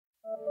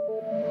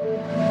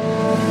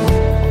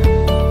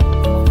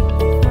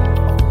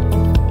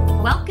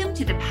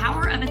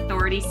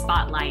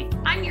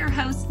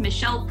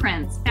Michelle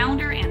Prince,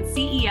 founder and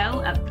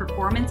CEO of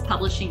Performance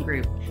Publishing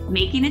Group,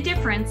 making a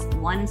difference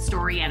one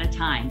story at a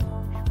time.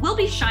 We'll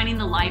be shining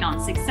the light on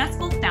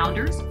successful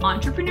founders,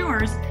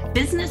 entrepreneurs,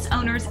 business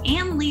owners,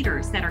 and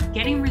leaders that are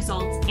getting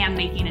results and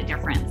making a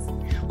difference.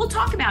 We'll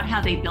talk about how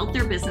they built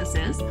their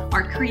businesses,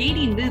 are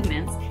creating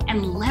movements,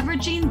 and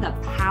leveraging the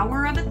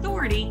power of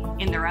authority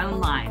in their own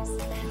lives.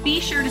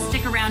 Be sure to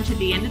stick around to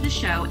the end of the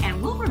show,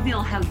 and we'll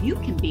reveal how you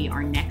can be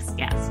our next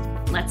guest.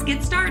 Let's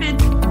get started.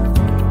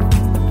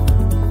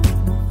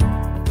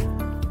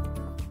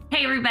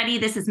 Hey, everybody,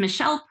 this is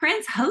Michelle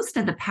Prince, host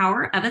of the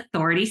Power of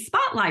Authority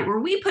Spotlight, where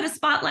we put a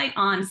spotlight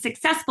on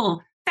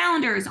successful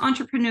founders,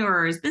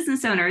 entrepreneurs,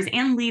 business owners,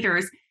 and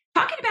leaders,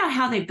 talking about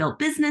how they built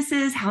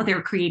businesses, how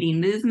they're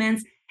creating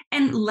movements,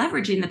 and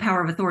leveraging the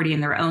power of authority in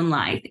their own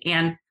life.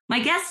 And my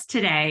guests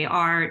today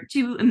are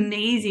two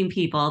amazing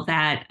people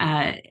that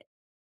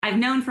I've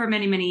known for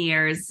many, many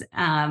years,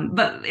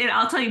 but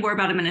I'll tell you more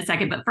about them in a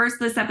second. But first,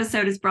 this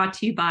episode is brought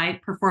to you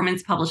by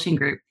Performance Publishing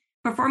Group.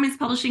 Performance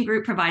Publishing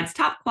Group provides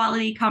top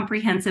quality,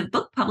 comprehensive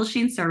book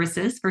publishing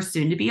services for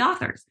soon-to-be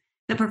authors.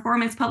 The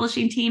Performance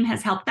Publishing team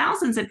has helped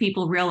thousands of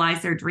people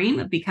realize their dream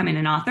of becoming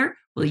an author.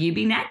 Will you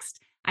be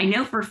next? I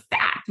know for a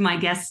fact my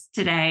guests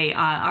today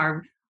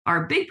are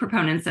big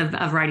proponents of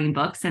writing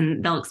books,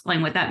 and they'll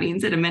explain what that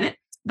means in a minute.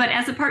 But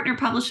as a partner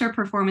publisher,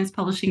 Performance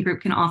Publishing Group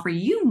can offer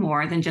you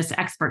more than just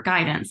expert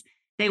guidance.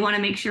 They want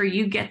to make sure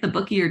you get the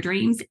book of your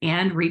dreams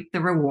and reap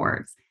the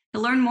rewards. To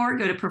learn more,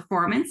 go to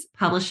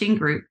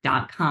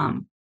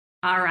performancepublishinggroup.com.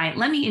 All right,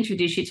 let me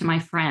introduce you to my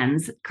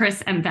friends,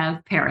 Chris and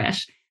Bev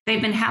Parrish.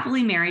 They've been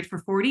happily married for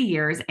 40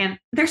 years, and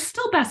they're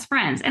still best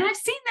friends. And I've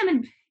seen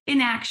them in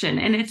action,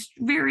 and it's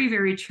very,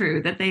 very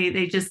true that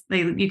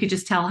you could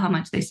just tell how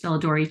much they still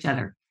adore each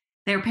other.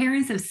 They're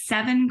parents of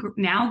 7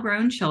 now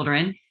grown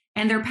children,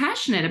 and they're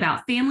passionate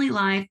about family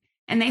life,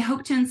 and they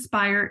hope to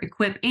inspire,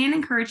 equip, and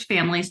encourage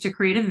families to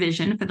create a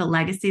vision for the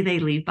legacy they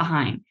leave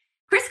behind.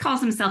 Chris calls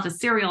himself a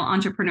serial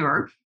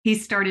entrepreneur.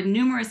 He's started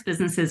numerous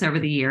businesses over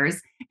the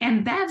years,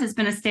 and Bev has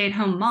been a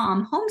stay-at-home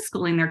mom,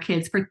 homeschooling their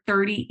kids for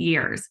 30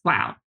 years.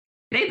 Wow.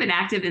 They've been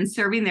active in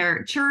serving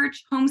their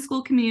church,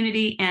 homeschool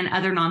community, and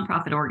other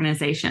nonprofit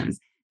organizations.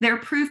 They're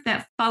proof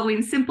that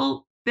following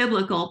simple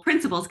biblical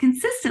principles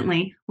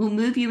consistently will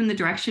move you in the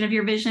direction of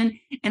your vision,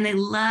 and they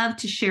love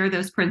to share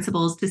those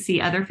principles to see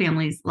other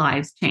families'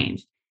 lives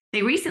changed.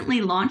 They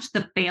recently launched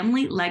the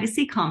Family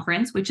Legacy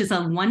Conference, which is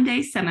a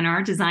one-day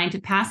seminar designed to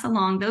pass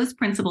along those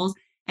principles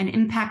and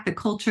impact the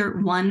culture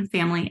one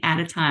family at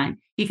a time.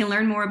 You can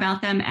learn more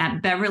about them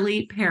at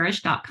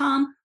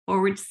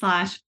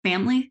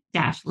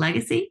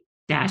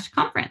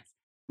beverlyparish.com/family-legacy-conference.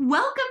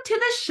 Welcome to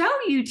the show,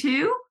 you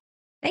two.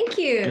 Thank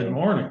you. Good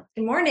morning.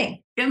 Good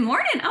morning. Good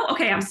morning. Oh,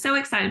 okay. I'm so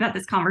excited about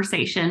this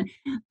conversation.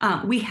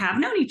 We have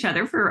known each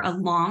other for a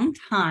long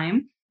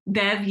time.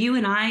 Bev, you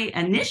and I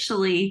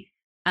initially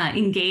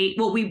engaged.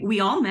 Well, we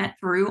all met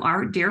through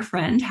our dear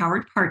friend,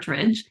 Howard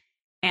Partridge.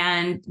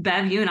 And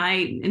Bev, you and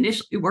I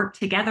initially worked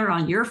together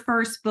on your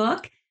first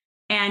book.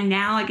 And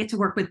now I get to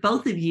work with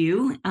both of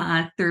you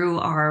through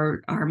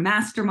our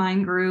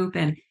mastermind group.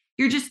 And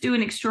you're just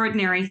doing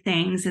extraordinary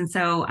things. And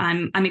so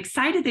I'm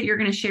excited that you're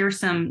going to share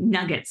some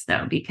nuggets,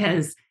 though,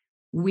 because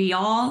we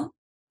all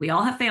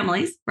have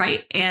families,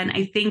 right? And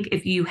I think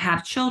if you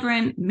have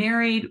children,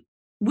 married,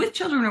 with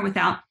children or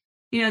without,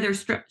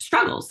 there's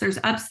struggles, there's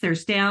ups,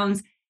 there's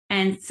downs.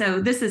 And so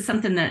this is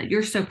something that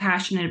you're so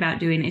passionate about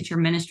doing. It's your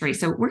ministry.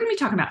 So we're going to be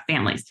talking about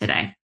families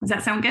today. Does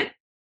that sound good?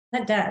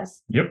 That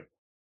does. Yep.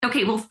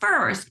 Okay, well,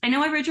 first, I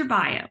know I read your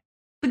bio,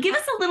 but give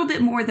us a little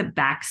bit more of the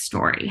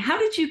backstory. How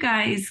did you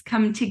guys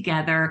come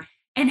together,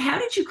 and how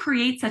did you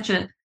create such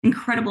an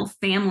incredible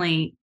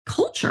family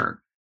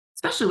culture,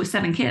 especially with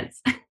 7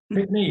 kids?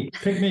 Pick me.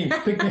 Chris.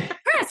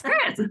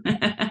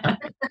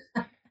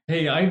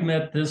 Hey, I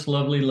met this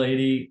lovely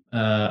lady.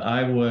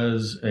 I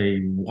was a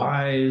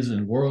wise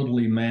and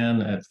worldly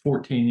man at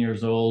 14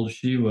 years old.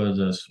 She was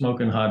a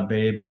smoking hot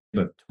babe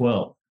at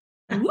 12.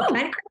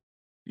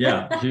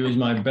 Yeah, she was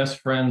my best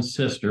friend's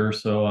sister.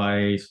 So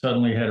I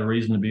suddenly had a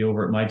reason to be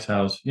over at Mike's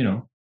house,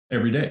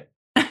 every day.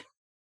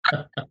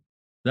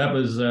 That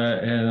was,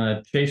 and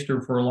I chased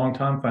her for a long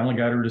time, finally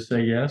got her to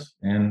say yes,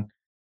 and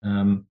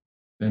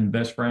been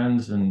best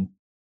friends and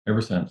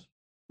ever since.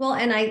 Well,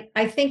 and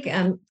I think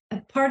a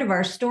part of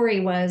our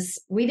story was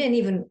we didn't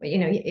even,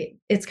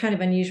 it's kind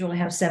of unusual to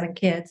have 7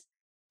 kids.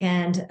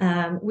 And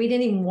we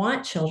didn't even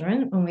want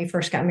children when we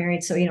first got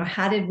married. So,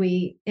 how did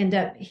we end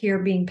up here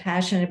being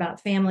passionate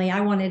about family?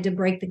 I wanted to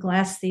break the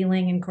glass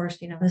ceiling. And of course,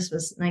 this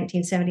was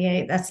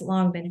 1978. That's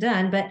long been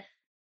done. But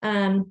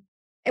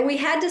we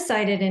had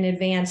decided in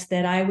advance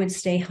that I would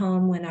stay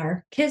home when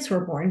our kids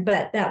were born.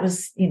 But that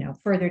was,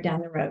 further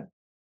down the road.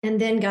 And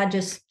then God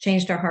just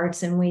changed our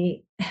hearts, and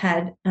we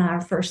had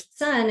our first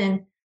son.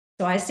 And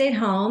so I stayed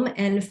home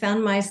and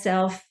found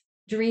myself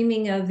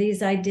dreaming of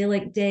these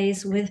idyllic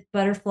days with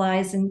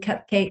butterflies and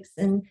cupcakes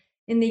and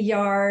in the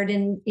yard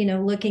and,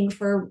 looking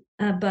for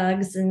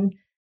bugs. And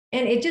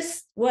it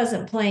just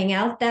wasn't playing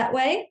out that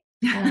way.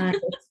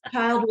 This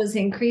child was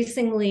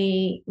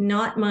increasingly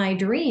not my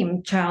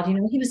dream child.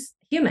 He was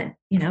human,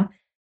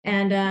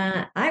 and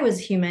I was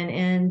human.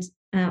 And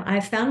I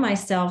found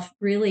myself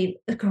really,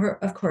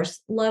 of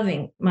course,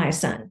 loving my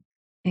son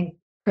and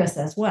Chris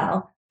as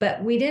well.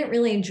 But we didn't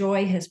really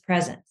enjoy his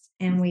presence.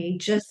 And we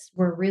just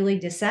were really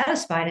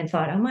dissatisfied and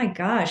thought, oh my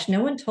gosh,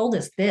 no one told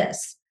us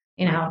this.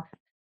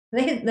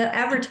 The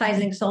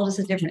advertising told us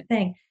a different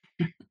thing.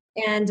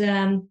 And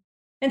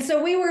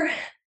so we were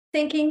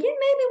thinking, yeah,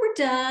 maybe we're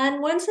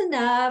done. Once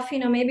enough,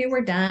 maybe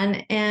we're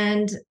done.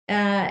 And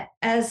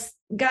as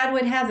God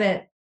would have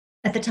it,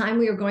 at the time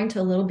we were going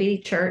to a little bitty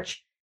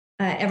church.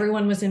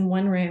 Everyone was in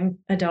one room,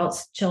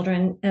 adults,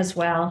 children as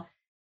well.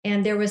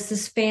 And there was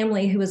this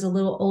family who was a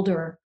little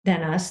older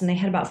than us, and they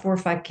had about 4 or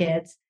 5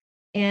 kids.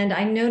 And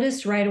I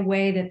noticed right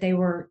away that they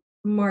were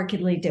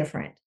markedly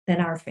different than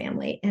our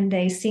family, and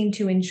they seemed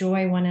to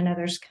enjoy one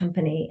another's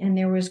company, and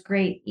there was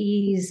great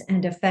ease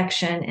and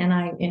affection. And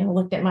I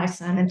looked at my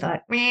son and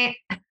thought, meh.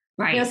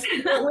 Right.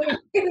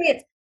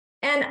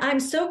 And I'm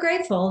so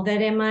grateful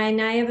that in my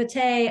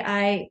naivete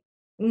I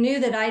knew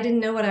that I didn't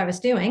know what I was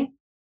doing.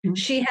 Mhm.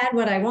 She had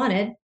what I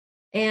wanted.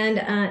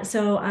 And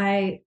so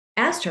I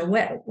asked her,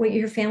 what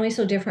your family's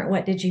so different,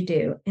 what did you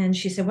do? And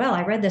she said, well,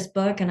 I read this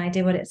book and I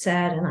did what it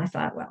said. And I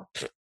thought, well,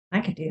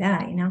 I could do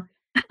that.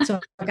 So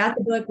I got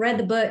the book, read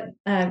the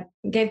book,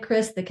 gave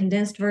Chris the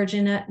condensed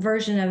version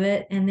of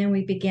it, and then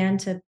we began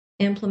to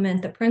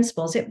implement the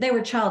principles. They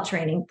were child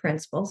training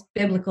principles,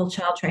 biblical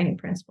child training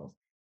principles.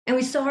 And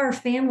we saw our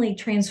family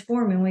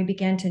transform, and we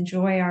began to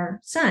enjoy our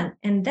son.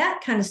 And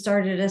that kind of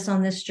started us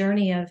on this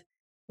journey of,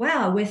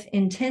 wow, with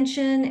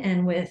intention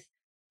and with,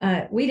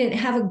 we didn't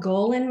have a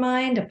goal in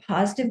mind, a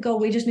positive goal.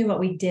 We just knew what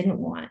we didn't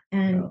want.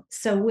 And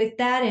so with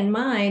that in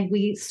mind,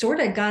 we sort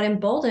of got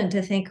emboldened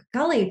to think,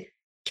 golly,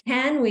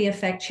 can we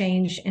affect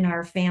change in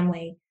our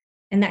family?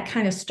 And that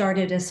kind of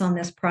started us on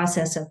this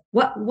process of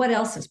what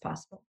else is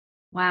possible.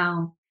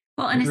 Wow.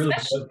 Well, and It really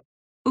especially, was,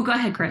 oh, go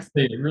ahead, Chris.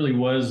 it really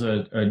was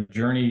a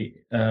journey.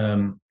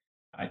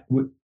 I,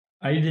 w-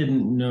 I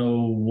didn't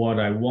know what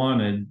I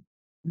wanted,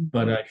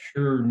 but I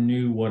sure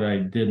knew what I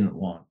didn't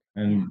want.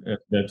 And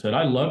that said,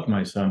 I loved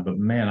my son, but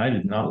man, I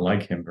did not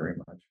like him very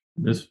much.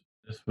 This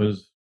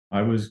was,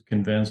 I was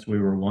convinced we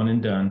were one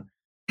and done.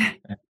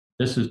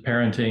 This is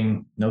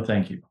parenting. No,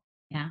 thank you.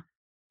 Yeah.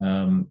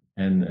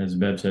 And as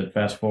Bev said,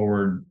 fast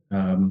forward,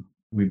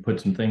 we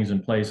put some things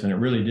in place, and it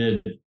really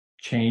did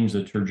change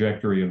the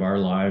trajectory of our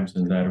lives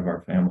and that of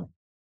our family.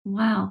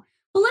 Wow.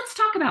 Well, let's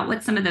talk about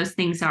what some of those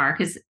things are,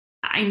 because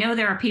I know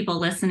there are people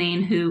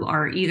listening who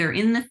are either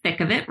in the thick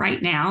of it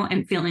right now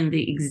and feeling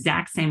the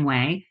exact same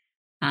way.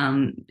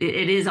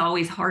 It is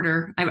always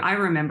harder. I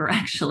remember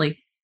actually.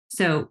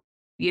 So,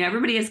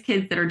 everybody has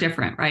kids that are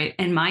different, right?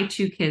 And my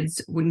 2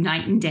 kids were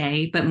night and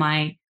day, but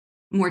my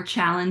more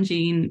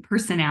challenging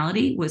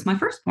personality was my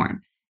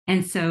firstborn.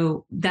 And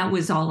so that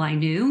was all I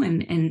knew.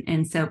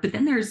 And so, but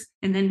then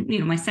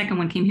my second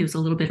one came, he was a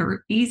little bit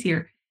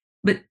easier.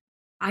 But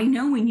I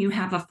know when you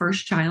have a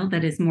first child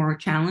that is more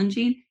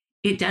challenging,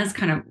 it does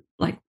kind of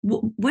like,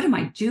 what am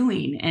I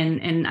doing?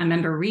 And I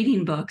remember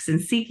reading books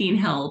and seeking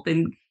help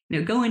and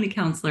going to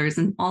counselors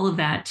and all of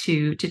that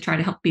to try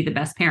to help be the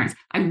best parents.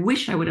 I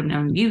wish I would have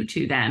known you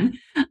two then,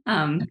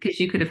 because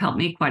you could have helped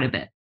me quite a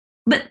bit.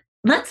 But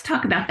let's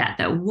talk about that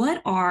though.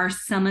 What are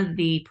some of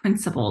the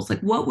principles? Like,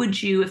 what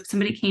would you, if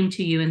somebody came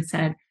to you and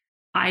said,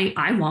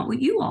 I want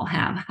what you all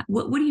have,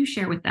 what do you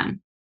share with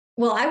them?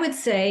 Well, I would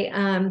say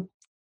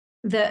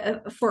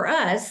for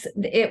us,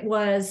 it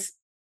was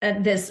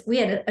we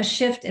had a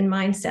shift in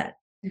mindset.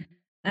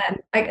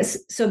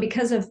 So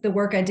because of the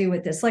work I do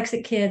with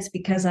dyslexic kids,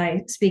 because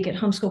I speak at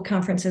homeschool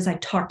conferences, I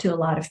talk to a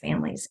lot of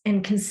families,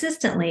 and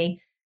consistently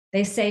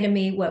they say to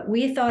me what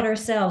we thought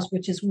ourselves,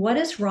 which is, what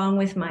is wrong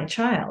with my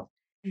child?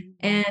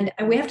 And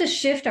we have to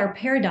shift our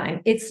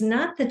paradigm. It's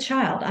not the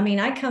child. I mean,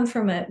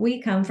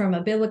 we come from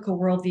a biblical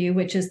worldview,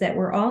 which is that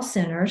we're all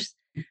sinners,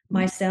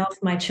 myself,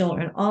 my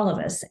children, all of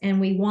us,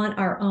 and we want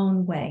our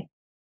own way.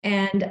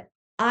 And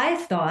I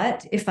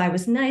thought if I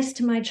was nice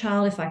to my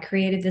child, if I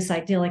created this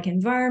idyllic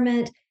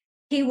environment,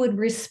 he would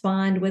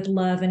respond with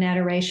love and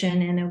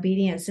adoration and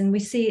obedience. And we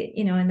see,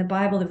 in the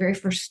Bible, the very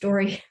first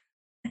story,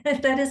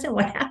 that isn't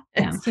what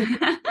happens.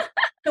 Yeah.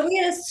 So we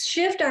had to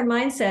shift our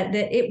mindset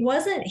that it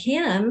wasn't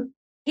him.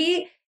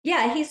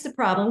 He's the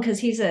problem because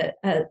he's a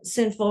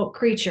sinful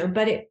creature,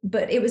 but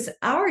it was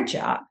our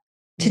job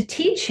to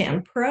teach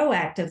him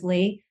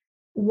proactively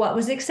what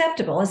was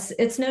acceptable.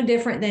 It's no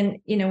different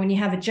than, when you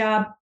have a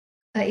job,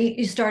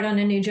 you start on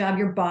a new job,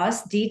 your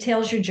boss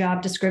details your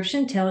job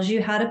description, tells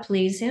you how to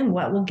please him,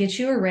 what will get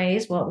you a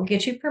raise, what will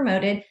get you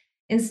promoted,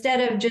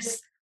 instead of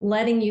just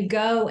letting you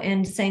go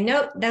and say,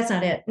 nope, that's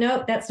not it.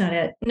 Nope, that's not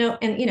it. No.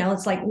 And,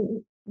 it's like,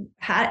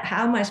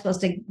 how am I supposed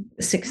to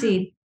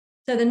succeed?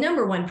 So the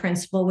number one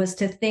principle was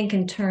to think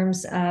in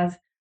terms of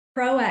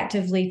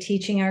proactively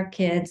teaching our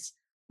kids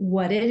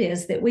what it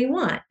is that we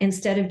want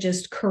instead of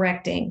just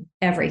correcting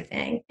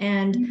everything.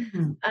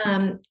 And,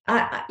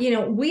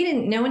 we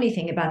didn't know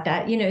anything about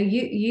that.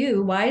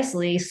 You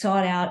wisely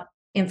sought out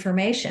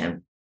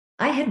information.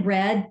 I had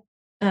read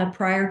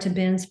prior to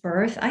Ben's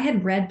birth, I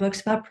had read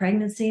books about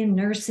pregnancy and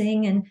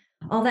nursing and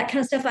all that kind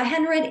of stuff. I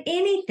hadn't read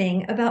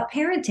anything about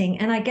parenting.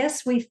 And I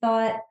guess we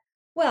thought,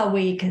 well,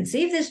 we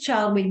conceived this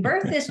child, we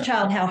birthed this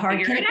child, how hard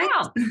Figure can it it be?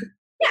 out.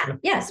 Yeah,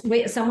 yes,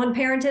 someone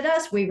parented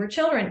us, we were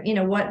children.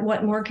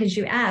 What more could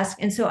you ask?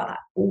 And so,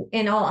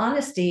 in all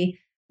honesty,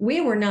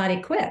 we were not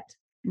equipped.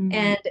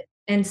 Mhm.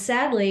 And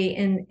sadly,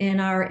 in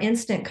our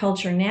instant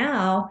culture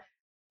now,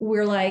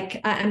 we're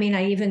like, I mean,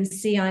 I even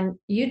see on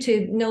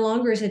YouTube, no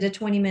longer is it a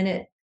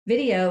 20-minute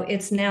video,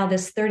 it's now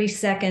this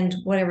 30-second,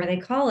 whatever they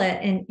call it,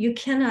 and you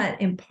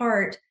cannot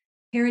impart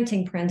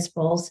parenting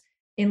principles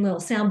in little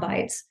sound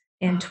bites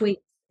and tweets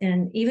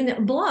and even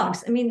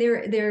blogs. I mean,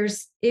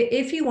 there's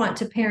if you want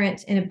to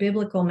parent in a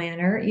biblical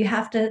manner, you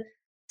have to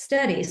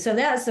study. So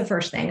that's the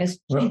first thing is,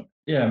 Well,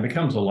 yeah, it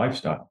becomes a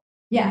lifestyle.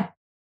 yeah,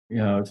 You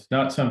know, it's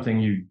not something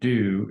you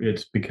do,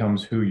 it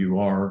becomes who you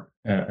are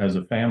as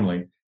a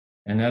family.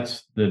 And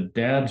that's the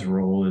dad's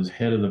role as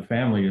head of the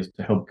family, is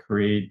to help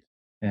create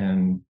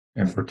and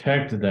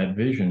protect that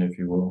vision, if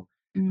you will.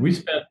 We Mm.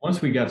 spent,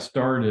 once we got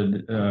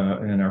started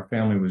and our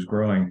family was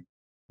growing,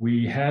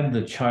 we had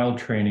the child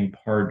training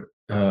part,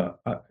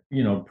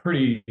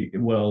 pretty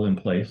well in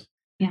place.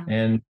 Yeah.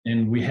 And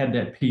we had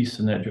that peace,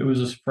 and that it was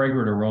this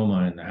fragrant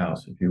aroma in the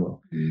house, if you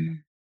will. Mm.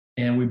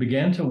 And we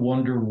began to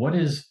wonder, what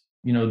is,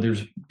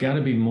 there's got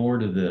to be more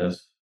to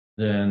this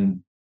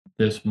than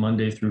this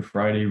Monday through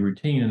Friday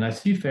routine. And I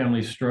see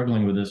families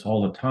struggling with this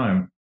all the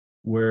time,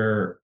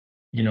 where,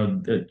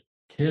 the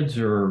kids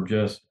are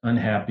just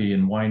unhappy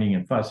and whining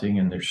and fussing,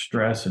 and there's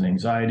stress and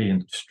anxiety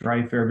and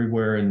strife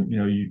everywhere. And,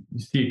 you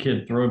see a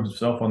kid throw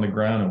himself on the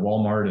ground at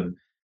Walmart and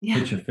Yeah.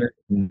 pitch a fit,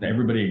 and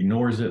everybody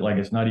ignores it like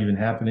it's not even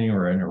happening,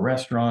 or in a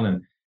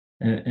restaurant.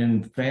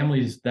 And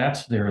families,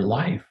 that's their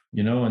life,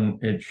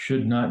 and it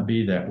should not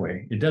be that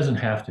way. It doesn't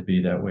have to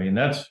be that way. And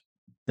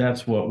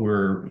that's what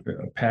we're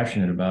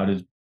passionate about,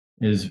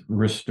 is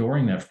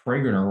restoring that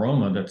fragrant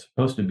aroma that's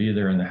supposed to be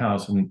there in the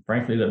house. And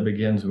frankly, that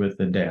begins with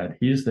the dad.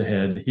 He's the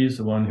head. He's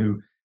the one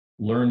who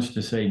learns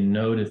to say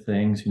no to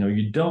things.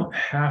 You don't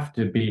have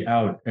to be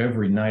out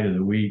every night of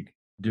the week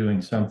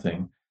doing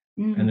something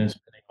and then Mm.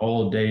 spending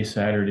all day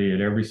Saturday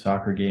at every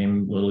soccer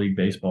game, little league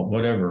baseball,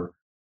 whatever,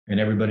 and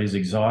everybody's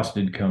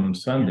exhausted come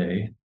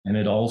Sunday, and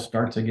it all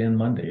starts again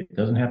Monday. It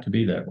doesn't have to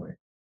be that way.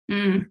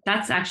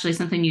 That's actually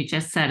something you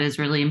just said is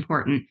really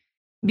important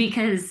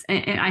because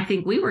and I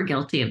think we were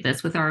guilty of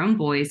this with our own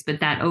boys, but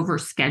that over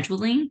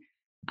scheduling,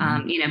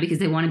 Mhm. because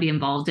they want to be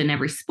involved in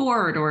every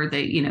sport, or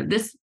they,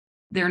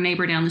 their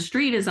neighbor down the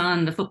street is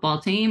on the football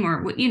team,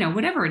 or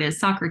whatever it is,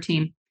 soccer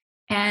team.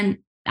 And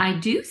I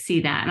do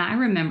see that. And I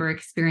remember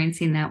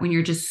experiencing that when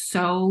you're just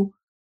so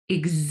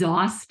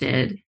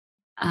exhausted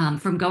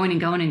from going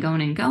and going and going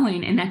and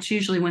going. And that's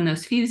usually when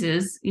those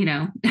fuses,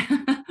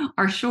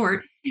 are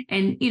short,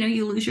 and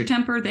you lose your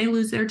temper, they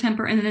lose their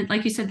temper, and then,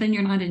 like you said, then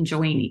you're not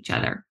enjoying each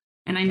other.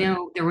 And I Right.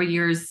 know there were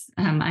years,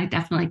 I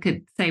definitely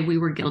could say we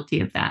were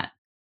guilty of that.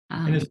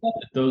 And um, it's not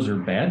that those are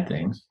bad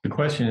things. The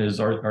question is,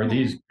 are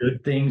these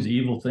good things,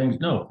 evil things?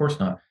 No, of course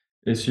not.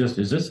 It's just,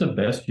 is this the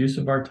best use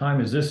of our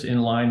time? Is this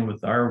in line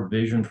with our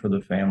vision for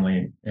the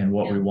family and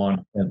what yeah. we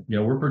want? And,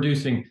 we're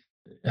producing,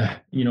 in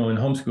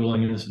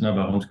homeschooling, and this is not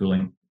about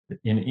homeschooling,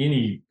 in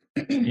any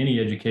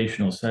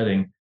educational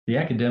setting, the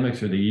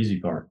academics are the easy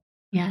part.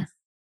 Yes.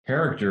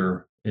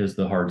 Character is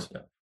the hard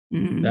stuff.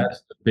 Mm.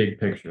 That's the big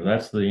picture.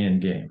 That's the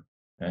end game.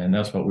 And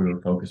that's what we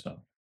were focused on.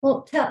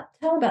 well, tell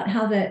about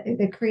how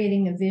the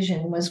creating a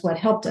vision was what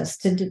helped us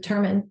to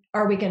determine,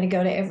 are we going to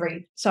go to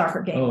every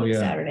soccer game Oh, on yeah.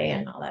 Saturday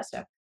and all that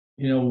stuff.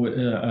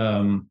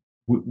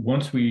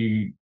 Once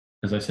we,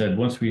 as I said,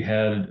 once we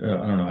had,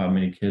 I don't know how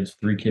many kids,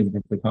 3 kids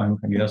at the time,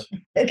 I guess.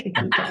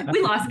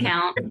 We lost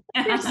count.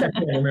 I can't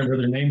remember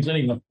their names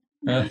anymore.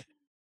 Uh,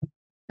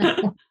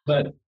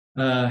 but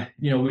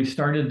we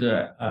started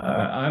to.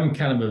 I'm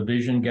kind of a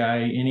vision guy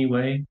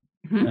anyway.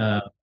 Mhm.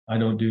 Uh, I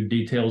don't do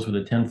details with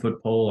a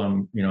 10-foot pole.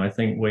 I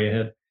think way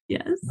ahead.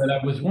 Yes. But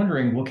I was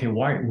wondering, okay,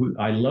 why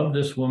I love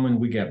this woman.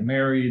 We got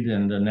married,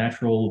 and the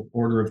natural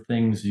order of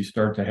things, you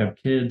start to have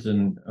kids,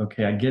 and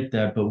okay, I get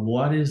that. But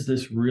what is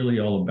this really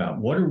all about?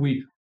 What are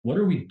we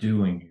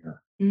doing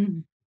here?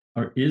 Mm.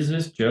 Or is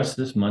this just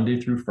this Monday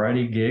through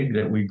Friday gig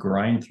that we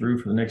grind through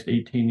for the next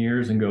 18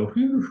 years and go,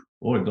 whew,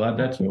 boy, glad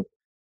that's over.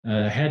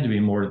 Had to be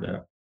more to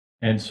that.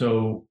 And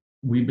so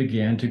we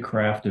began to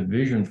craft a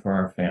vision for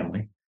our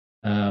family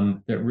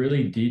that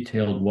really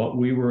detailed what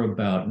we were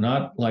about,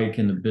 not like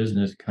in the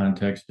business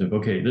context of,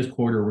 okay, this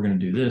quarter we're going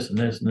to do this and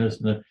this and this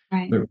and that,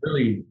 Right. but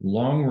really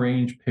long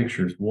range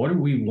pictures. What do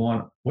we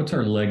want? What's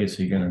our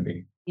legacy going to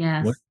be?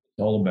 What's Yes.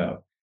 it all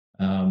about?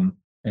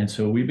 And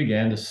so we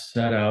began to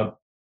set out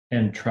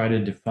and try to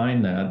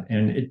define that.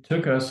 And it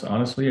took us,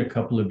 honestly, a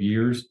couple of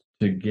years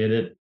to get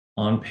it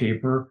on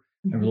paper.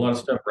 There was a Mhm. lot of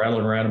stuff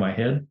rattling around in my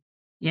head.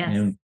 Yes.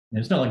 And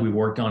it's not like we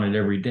worked on it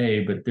every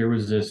day, but there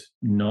was this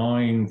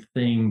gnawing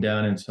thing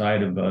down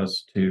inside of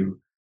us to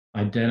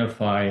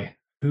identify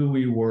who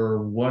we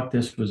were, what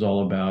this was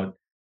all about.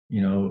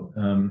 You know,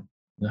 um,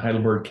 The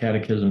Heidelberg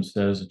Catechism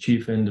says the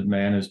chief end of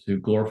man is to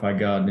glorify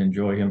God and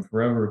enjoy him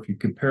forever. If you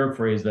could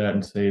paraphrase that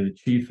and say the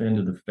chief end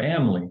of the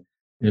family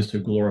is to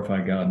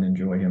glorify God and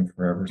enjoy him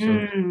forever.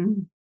 So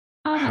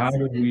Oh, how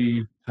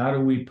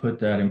do we put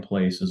that in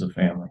place as a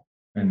family?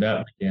 And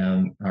that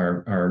began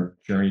our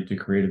journey to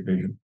create a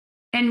vision.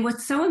 and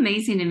what's so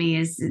amazing to me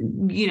is,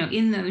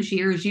 in those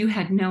years, you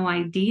had no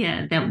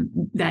idea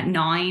that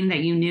gnawing that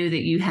you knew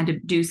that you had to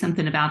do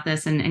something about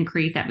this and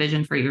create that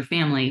vision for your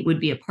family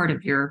would be a part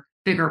of your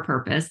bigger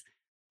purpose,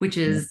 which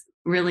is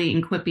really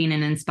equipping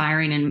and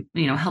inspiring and,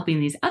 helping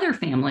these other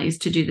families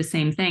to do the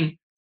same thing.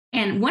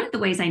 And one of the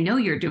ways I know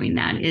you're doing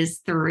that is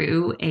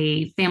through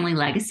a family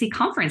legacy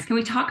conference. Can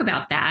we talk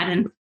about that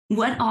and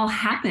what all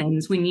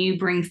happens when you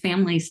bring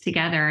families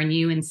together and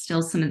you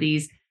instill some of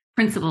these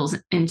principles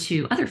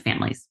into other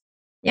families?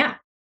 Yeah.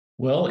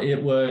 Well,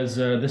 it was,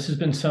 this has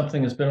been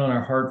something that's been on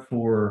our heart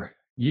for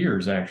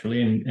years,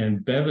 actually.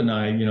 And Bev and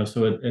I,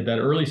 so at that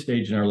early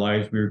stage in our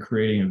lives, we were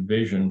creating a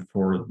vision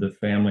for the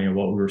family and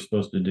what we were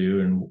supposed to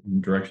do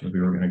and directions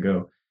we were going to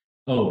go.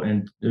 Oh,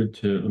 and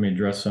let me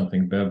address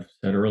something Bev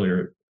said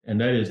earlier, and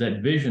that is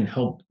that vision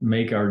helped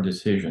make our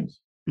decisions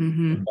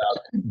about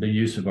the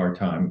use of our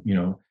time.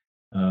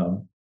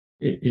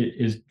 It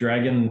is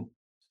dragging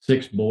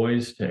 6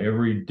 boys to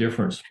every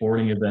different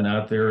sporting event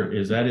out there.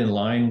 Is that in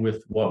line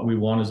with what we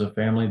want as a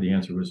family? The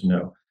answer was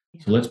no.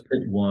 Yeah. So let's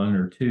pick 1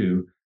 or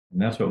 2,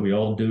 and that's what we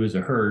all do as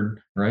a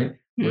herd, right?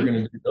 We're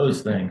going to do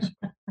those things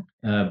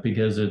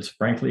because it's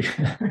frankly,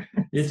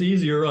 it's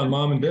easier on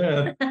mom and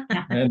dad,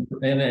 and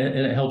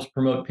it helps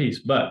promote peace.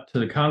 But to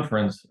the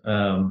conference,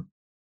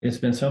 it's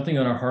been something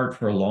on our heart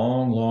for a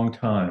long, long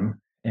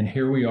time. And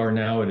here we are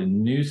now at a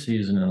new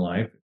season in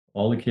life.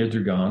 All the kids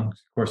are gone, of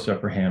course,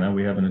 except for Hannah.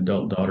 We have an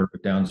adult daughter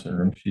with Down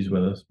syndrome. She's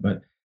with us.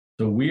 But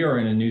so we are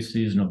in a new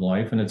season of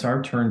life, and it's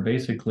our turn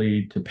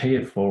basically to pay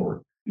it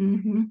forward.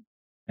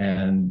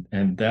 And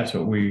that's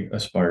what we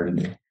aspire to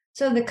do.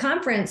 So the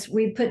conference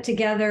we put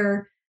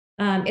together,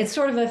 it's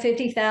sort of a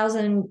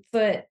 50,000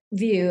 foot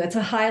view. It's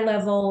a high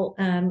level,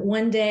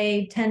 one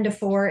day, 10 to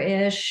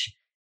 4-ish,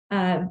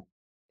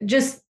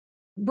 just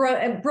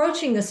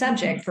broaching the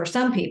subject for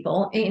some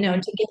people,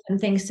 to give them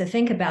things to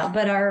think about.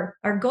 But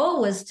our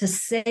goal was to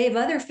save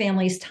other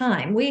families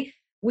time.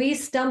 We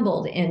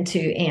stumbled into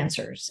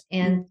answers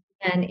and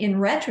in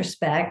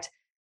retrospect,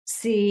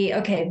 see,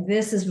 okay,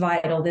 this is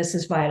vital, this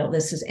is vital,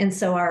 and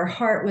so our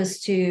heart was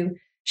to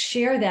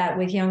share that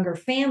with younger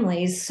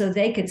families so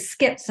they could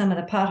skip some of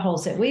the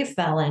potholes that we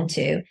fell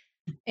into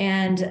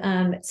and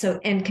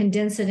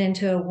condense it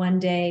into a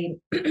one-day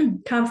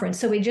conference.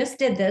 So we just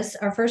did this,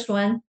 our first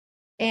one,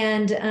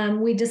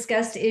 and we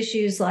discussed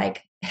issues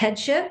like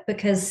headship,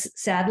 because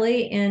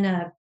sadly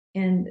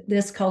in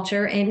this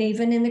culture and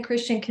even in the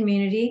Christian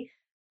community,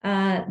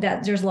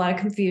 that there's a lot of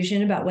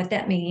confusion about what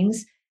that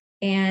means.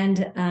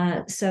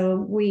 And so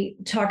we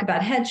talk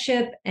about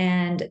headship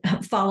and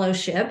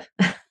fellowship,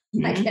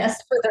 I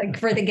guess,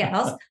 for the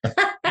gals,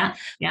 what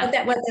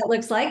that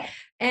looks like.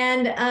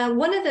 And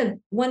one of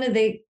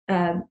the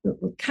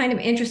kind of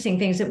interesting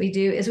things that we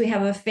do is we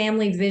have a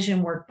family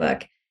vision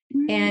workbook.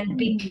 And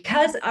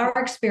because our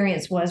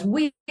experience was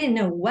we didn't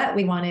know what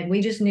we wanted, we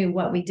just knew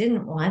what we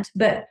didn't want.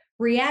 But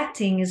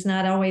reacting is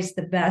not always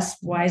the best,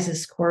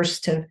 wisest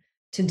course to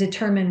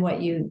determine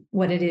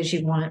what it is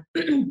you want.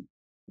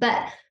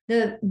 But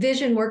the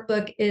vision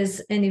workbook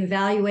is an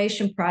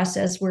evaluation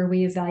process where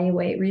we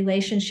evaluate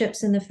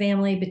relationships in the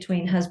family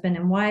between husband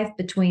and wife,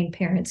 between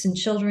parents and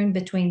children,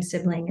 between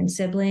sibling and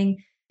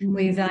sibling.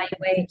 We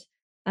evaluate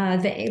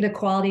the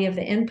quality of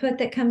the input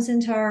that comes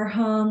into our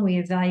home. We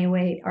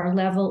evaluate our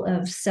level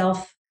of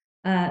self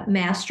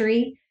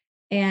mastery.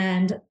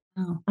 And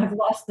I've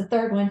lost the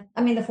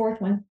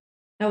fourth one.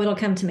 Oh, it'll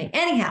come to me.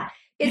 Anyhow,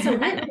 it's a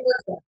written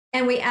workbook.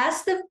 And we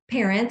ask the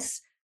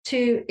parents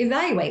to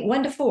evaluate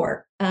 1 to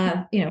 4.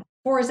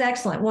 4 is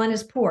excellent, 1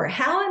 is poor.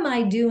 How am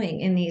I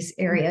doing in these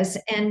areas?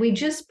 And we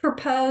just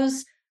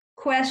propose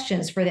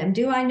questions for them.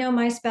 Do I know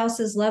my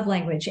spouse's love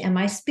language? Am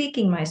I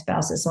speaking my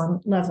spouse's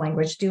love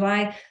language? Do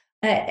I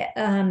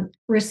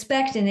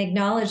respect and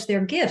acknowledge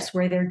their gifts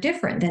where they're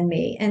different than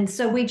me? And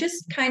so we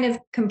just kind of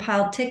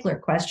compiled tickler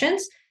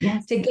questions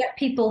to get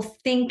people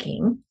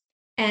thinking.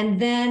 And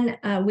then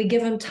we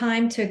give them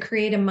time to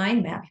create a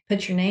mind map.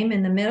 Put your name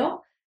in the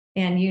middle.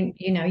 And you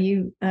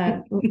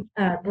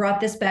brought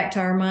this back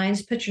to our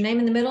minds. Put your name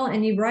in the middle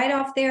and you write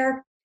off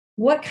there,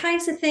 what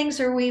kinds of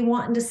things are we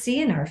wanting to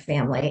see in our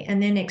family?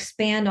 And then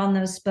expand on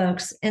those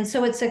spokes. And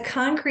so it's a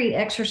concrete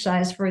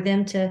exercise for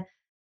them to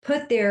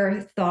put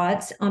their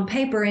thoughts on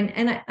paper.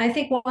 And I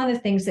think one of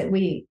the things that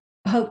we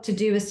hope to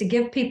do is to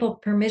give people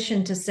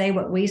permission to say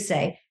what we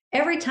say.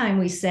 Every time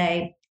we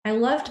say, I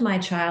loved my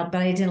child,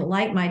 but I didn't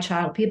like my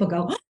child, people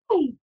go,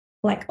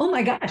 like, oh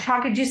my gosh, how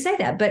could you say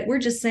that? But we're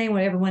just saying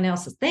what everyone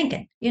else is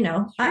thinking.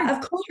 Of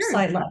course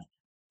I love,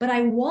 but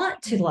I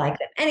want to like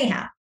them.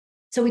 Anyhow,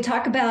 so we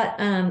talk about,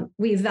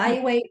 we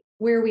evaluate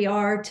where we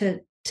are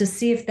to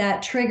see if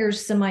that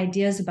triggers some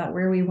ideas about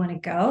where we want to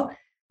go.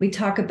 We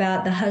talk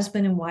about the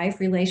husband and wife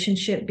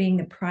relationship being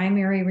the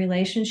primary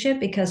relationship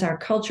because our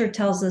culture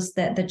tells us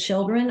that the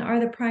children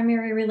are the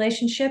primary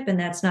relationship, and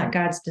that's not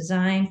God's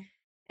design.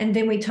 And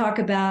then we talk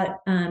about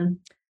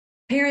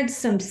parents,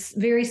 some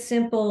very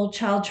simple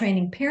child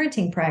training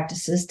parenting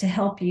practices to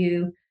help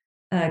you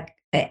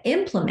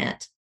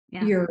implement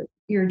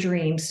your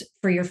dreams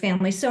for your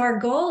family. So our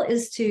goal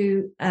is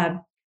to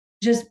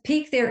just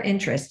pique their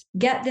interest,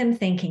 get them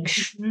thinking,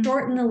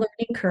 shorten the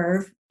learning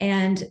curve,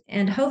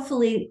 and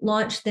hopefully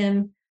launch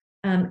them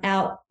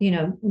out,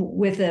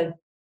 with the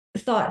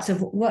thoughts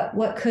of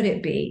what could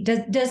it be?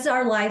 Does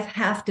our life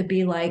have to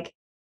be like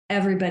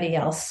everybody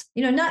else?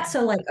 Not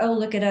so like, oh,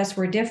 look at us,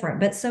 we're different,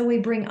 but so we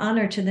bring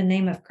honor to the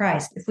name of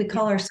Christ. If we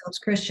call ourselves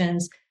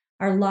Christians,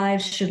 our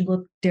lives should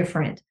look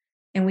different,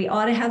 and we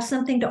ought to have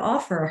something to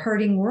offer a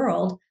hurting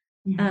world.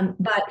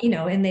 But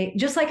and they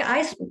just like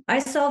I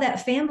saw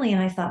that family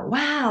and I thought,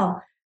 wow,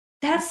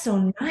 that's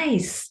so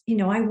nice.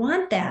 I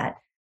want that.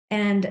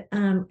 And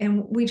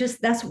we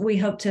that's what we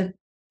hope to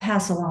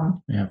pass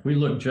along. Yeah, if we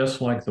look just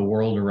like the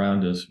world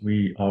around us,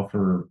 we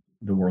offer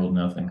the world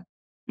nothing.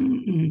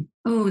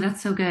 Oh,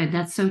 that's so good.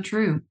 That's so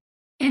true.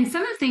 And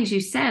some of the things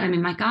you said, I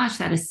mean, my gosh,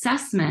 that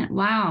assessment,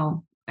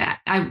 wow.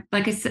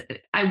 Like I said,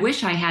 I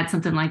wish I had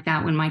something like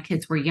that when my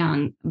kids were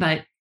young,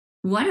 but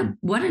what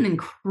an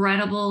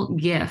incredible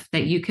gift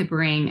that you could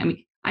bring. I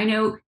mean, I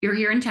know you're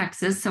here in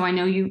Texas, so I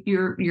know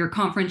your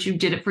conference, you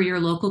did it for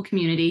your local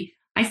community.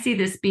 I see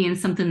this being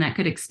something that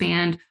could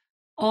expand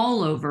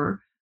all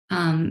over,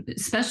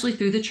 especially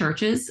through the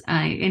churches.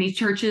 Any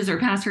churches or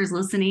pastors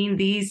listening,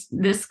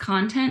 this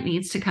content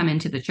needs to come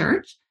into the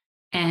church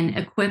and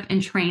equip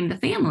and train the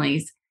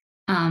families,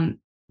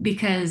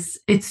 because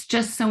it's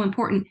just so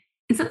important.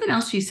 And something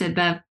else you said,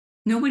 Bev,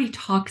 nobody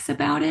talks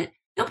about it.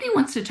 Nobody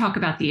wants to talk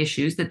about the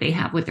issues that they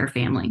have with their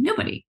family.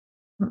 Nobody,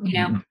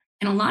 and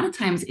a lot of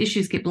times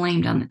issues get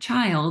blamed on the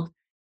child,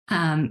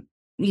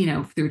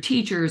 through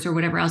teachers or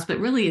whatever else. But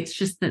really, it's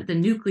just that the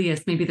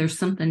nucleus, maybe there's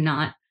something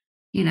not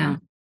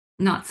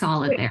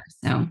solid there.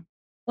 So,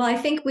 well, I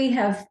think we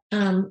have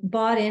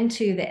bought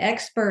into the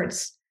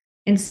experts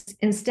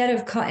instead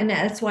of, and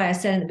that's why I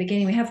said in the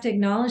beginning, we have to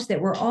acknowledge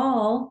that we're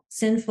all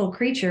sinful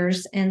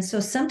creatures. And so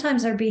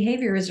sometimes our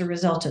behavior is a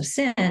result of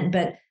sin,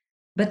 but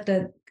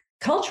the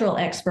cultural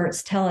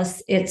experts tell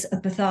us it's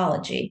a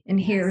pathology and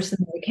here's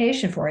the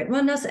medication for it.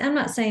 Well, no, I'm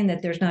not saying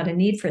that there's not a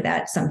need for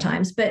that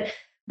sometimes, but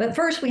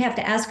first we have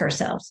to ask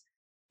ourselves,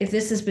 if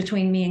this is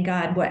between me and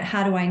God,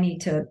 how do I need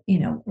to,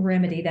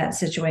 remedy that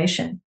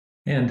situation?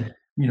 And,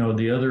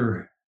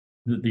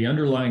 the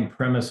underlying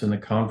premise in the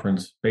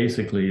conference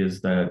basically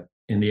is that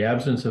in the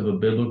absence of a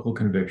biblical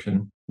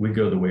conviction, we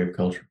go the way of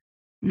culture.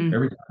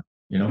 Every time,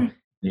 in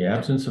the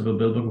absence of a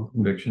biblical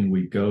conviction,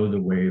 we go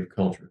the way of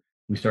culture.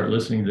 We start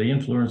listening to the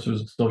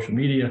influencers, social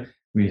media,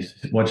 we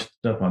watch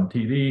stuff on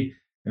TV,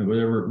 and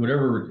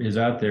whatever is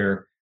out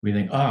there, we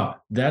think,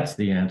 that's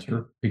the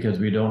answer, because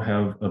we don't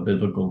have a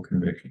biblical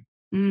conviction.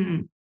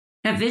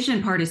 That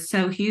vision part is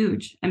so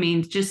huge. I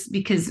mean, just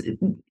because,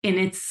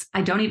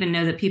 I don't even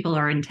know that people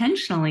are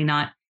intentionally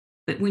not,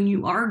 but when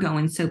you are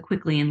going so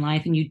quickly in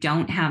life and you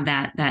don't have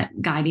that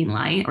guiding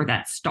light or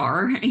that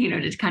star,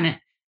 to kind of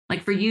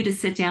like for you to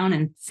sit down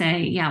and say,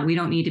 yeah, we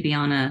don't need to be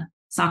on a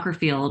soccer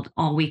field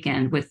all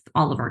weekend with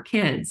all of our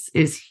kids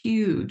is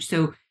huge.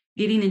 So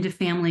getting into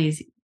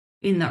families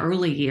in the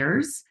early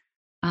years,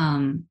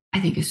 I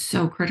think is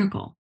so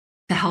critical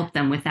to help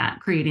them with that,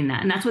 creating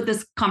that. And that's what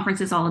this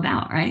conference is all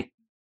about, right?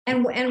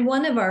 And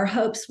one of our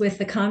hopes with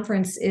the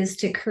conference is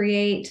to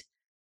create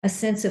a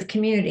sense of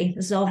community.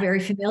 This is all very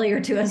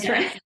familiar to us,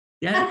 right?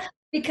 Yeah.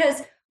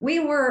 Because we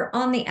were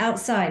on the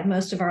outside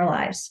most of our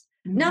lives.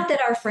 Not that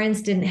our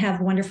friends didn't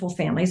have wonderful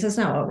families. That's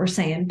not what we're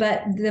saying.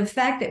 But the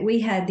fact that we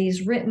had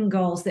these written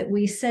goals, that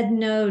we said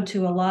no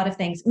to a lot of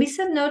things. We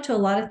said no to a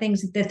lot of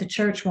things that the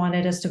church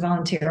wanted us to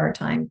volunteer our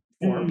time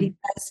for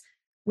because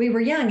we were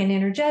young and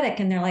energetic.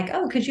 And they're like,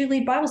 oh, could you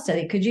lead Bible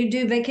study? Could you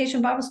do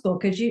vacation Bible school?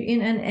 Could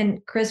you?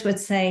 And Chris would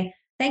say,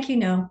 thank you,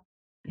 no.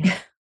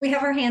 We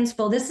have our hands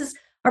full. This is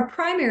our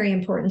primary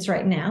importance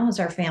right now is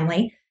our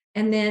family.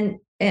 And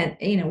then,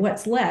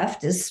 what's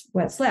left is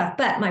what's left.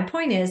 But my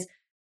point is,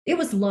 it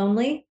was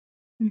lonely.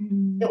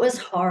 It was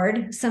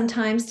hard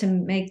sometimes to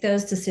make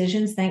those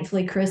decisions.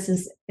 Thankfully, Chris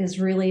is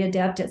really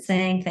adept at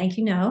saying, thank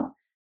you, no.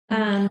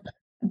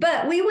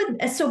 But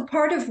so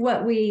part of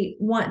what we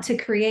want to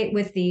create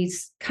with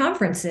these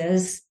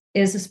conferences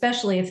is,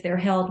 especially if they're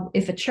held,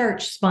 if a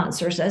church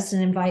sponsors us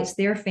and invites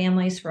their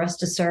families for us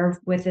to serve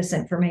with this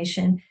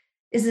information,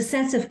 is a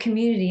sense of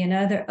community and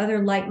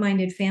other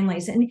like-minded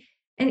families. And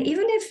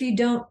even if you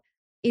don't,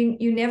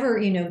 you never,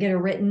 get a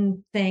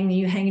written thing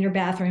you hang in your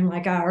bathroom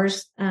like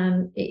ours.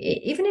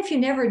 Even if you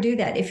never do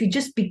that, if you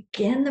just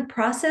begin the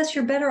process,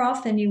 you're better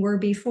off than you were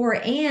before.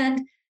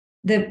 And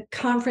the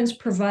conference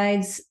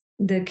provides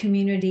the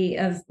community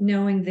of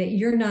knowing that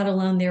you're not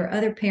alone. There are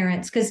other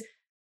parents, because,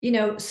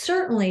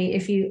 certainly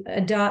if you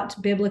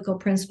adopt biblical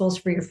principles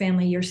for your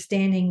family, you're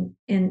standing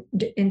in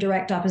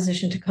direct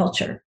opposition to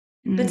culture.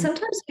 But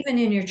sometimes even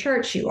in your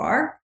church, you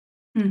are.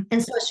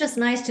 And so it's just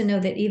nice to know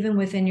that even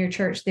within your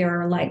church, there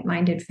are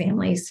like-minded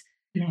families,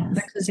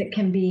 because it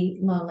can be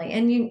lonely,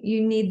 and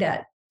you need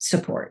that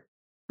support.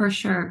 For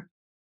sure.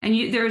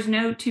 And there's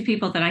no two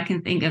people that I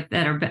can think of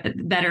that are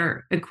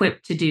better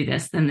equipped to do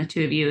this than the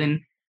two of you. And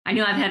I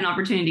know I've had an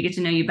opportunity to get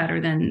to know you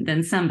better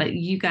than some, but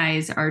you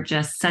guys are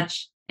just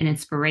such an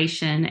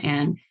inspiration.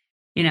 And,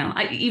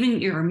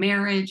 even your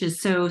marriage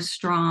is so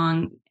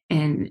strong,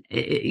 and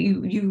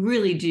you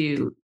really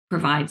do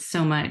provide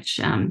so much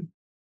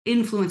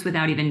influence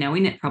without even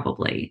knowing it,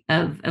 probably,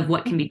 of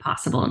what can be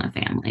possible in a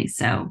family.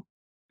 So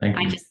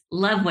I just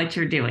love what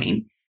you're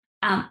doing.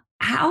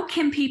 How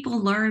can people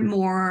learn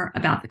more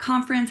about the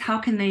conference? How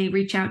can they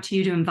reach out to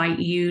you to invite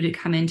you to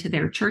come into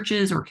their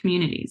churches or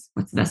communities?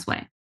 What's the best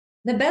way?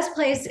 The best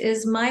place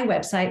is my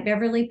website,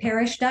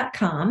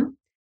 beverlyparrish.com.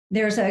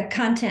 There's a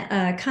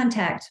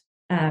contact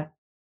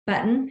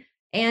button,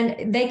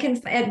 and they can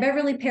at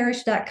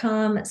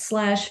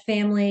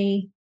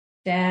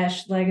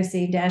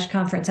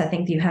beverlyparrish.com/family-legacy-conference. I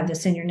think you have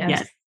this in your notes.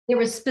 Yes. There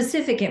was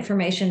specific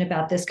information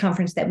about this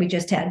conference that we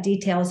just had,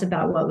 details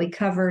about what we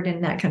covered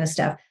and that kind of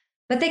stuff.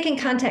 But they can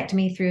contact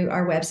me through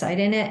our website.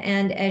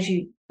 And as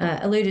you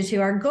alluded to,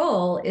 our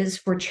goal is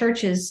for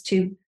churches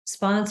to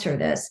sponsor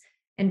this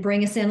and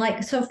bring us in.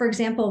 So for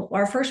example,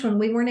 our first one,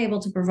 we weren't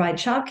able to provide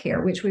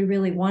childcare, which we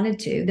really wanted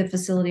to. The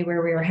facility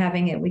where we were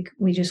having it,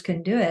 we just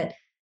couldn't do it.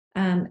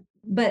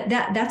 But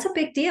that's a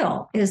big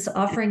deal, is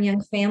offering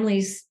young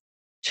families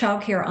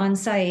childcare on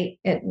site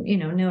at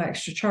no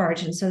extra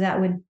charge. And so that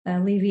would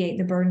alleviate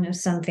the burden of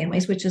some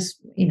families, which is,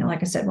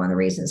 like I said, one of the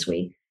reasons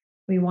we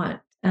want,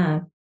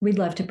 we'd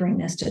love to bring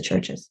this to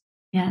churches.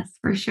 Yes,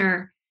 for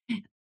sure.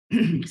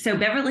 So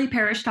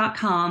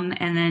beverlyparrish.com,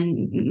 and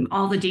then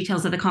all the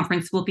details of the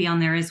conference will be on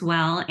there as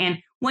well. And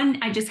one,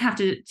 I just have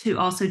to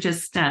also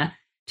just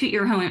toot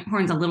your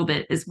horns a little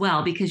bit as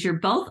well, because you're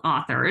both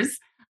authors.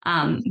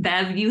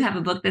 Bev, you have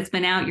a book that's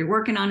been out. You're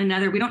working on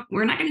another. We're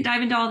not going to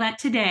dive into all that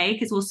today,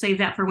 because we'll save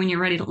that for when you're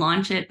ready to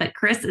launch it. But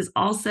Chris is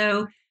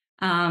also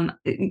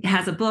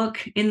has a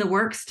book in the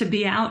works to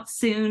be out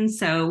soon.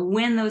 So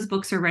when those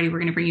books are ready, we're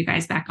going to bring you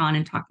guys back on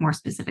and talk more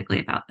specifically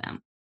about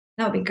them.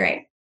 That would be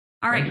great.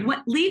 All right.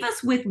 Leave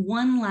us with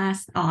one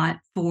last thought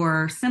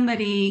for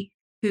somebody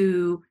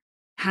who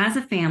has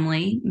a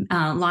family.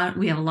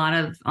 We have a lot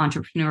of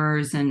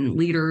entrepreneurs and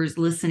leaders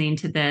listening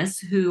to this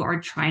who are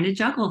trying to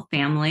juggle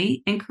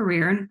family and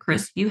career. And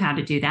Chris, you had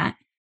to do that.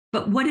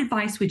 But what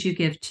advice would you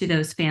give to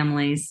those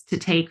families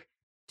to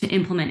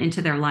implement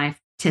into their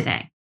life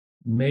today?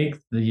 Make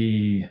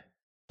the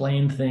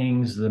plain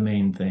things the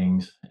main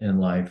things in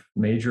life.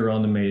 Major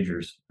on the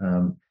majors.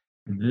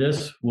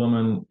 This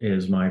woman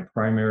is my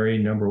primary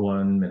number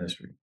one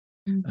ministry,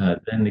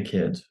 then the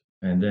kids,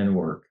 and then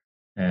work.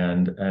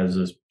 And as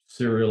a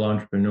serial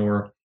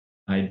entrepreneur,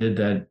 I did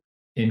that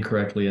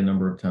incorrectly a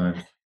number of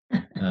times.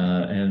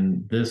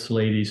 And this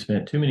lady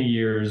spent too many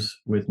years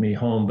with me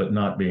home, but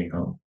not being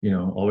home,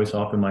 always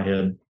off in my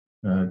head,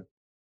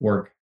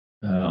 work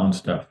on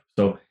stuff.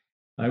 So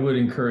I would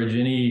encourage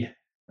any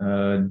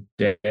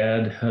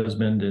dad,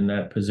 husband in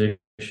that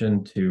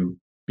position to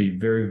be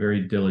very,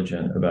 very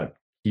diligent about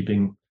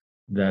keeping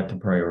that the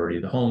priority.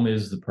 The home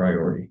is the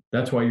priority.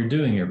 That's why you're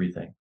doing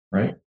everything,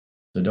 right?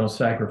 So don't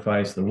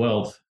sacrifice the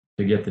wealth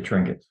to get the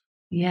trinkets.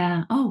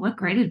 Yeah. Oh, what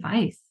great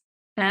advice.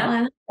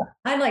 Well,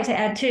 I'd like to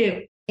add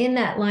too, in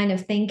that line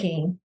of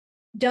thinking,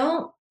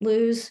 don't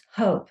lose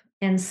hope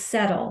and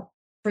settle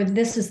for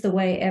this is the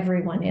way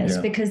everyone is,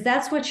 because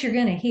that's what you're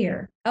going to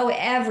hear. Oh,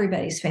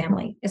 everybody's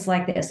family is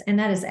like this. And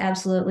that is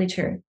absolutely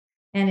true.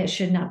 And it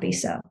should not be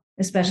so,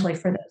 especially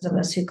for those of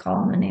us who call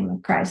on the name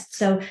of Christ.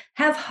 So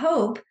have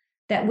hope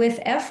that with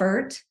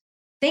effort,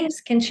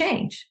 things can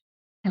change.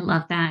 I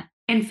love that.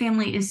 And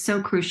family is so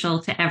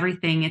crucial to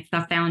everything. It's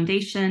the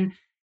foundation,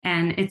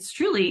 and it's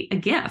truly a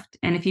gift.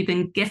 And if you've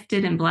been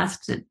gifted and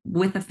blessed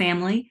with a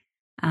family,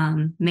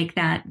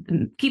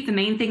 keep the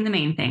main thing the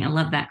main thing. I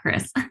love that,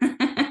 Chris.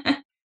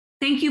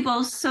 Thank you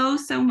both so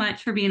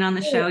much for being on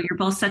the show. You're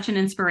both such an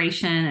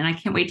inspiration, and I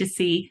can't wait to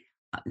see,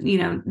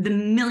 the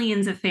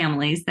millions of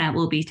families that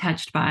will be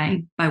touched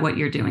by what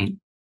you're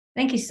doing.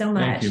 Thank you so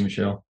much. Thank you,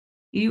 Michelle.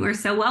 You are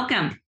so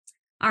welcome.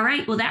 All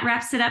right. Well, that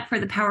wraps it up for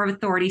the Power of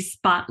Authority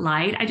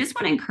Spotlight. I just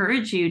want to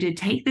encourage you to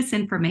take this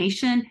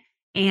information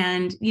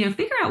and,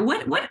 figure out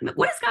what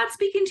is God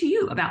speaking to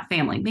you about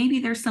family. Maybe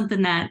there's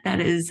something that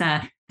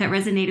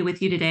resonated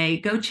with you today.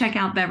 Go check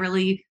out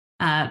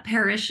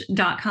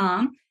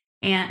beverlyparrish.com,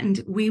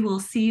 and we will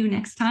see you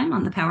next time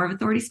on the Power of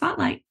Authority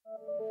Spotlight.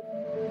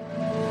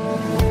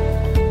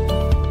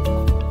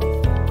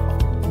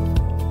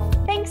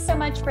 Thanks so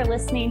much for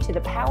listening to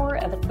the Power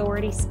of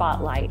Authority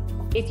Spotlight.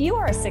 If you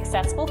are a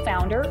successful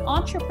founder,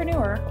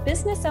 entrepreneur,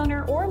 business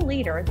owner, or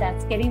leader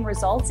that's getting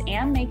results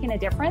and making a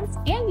difference,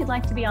 and you'd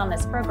like to be on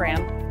this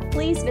program,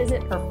 please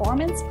visit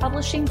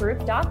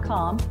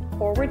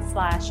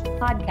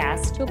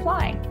performancepublishinggroup.com/podcast to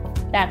apply.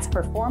 That's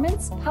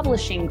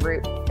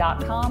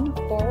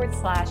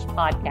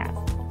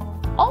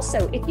performancepublishinggroup.com/podcast.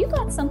 Also, if you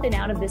got something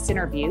out of this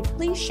interview,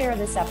 please share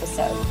this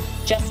episode.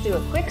 Just do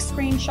a quick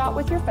screenshot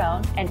with your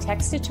phone and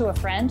text it to a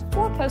friend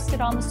or post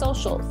it on the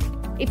socials.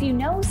 If you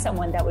know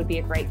someone that would be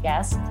a great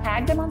guest,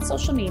 tag them on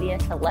social media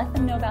to let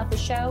them know about the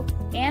show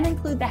and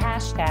include the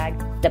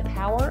hashtag, The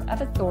Power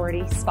of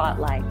Authority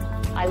Spotlight.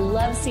 I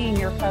love seeing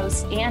your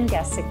posts and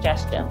guest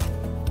suggestions.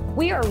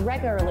 We are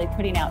regularly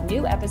putting out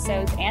new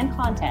episodes and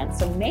content,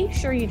 so make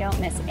sure you don't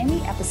miss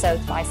any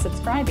episodes by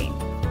subscribing.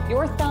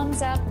 Your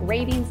thumbs up,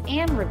 ratings,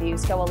 and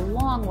reviews go a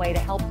long way to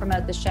help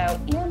promote the show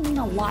and mean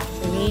a lot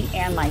to me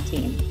and my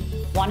team.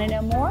 Want to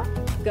know more?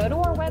 Go to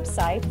our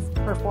websites,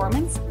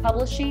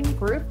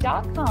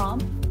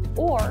 performancepublishinggroup.com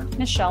or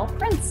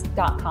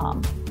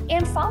michelleprince.com,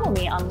 and follow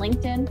me on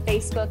LinkedIn,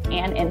 Facebook,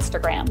 and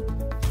Instagram.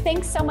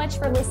 Thanks so much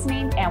for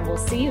listening, and we'll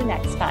see you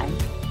next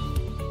time.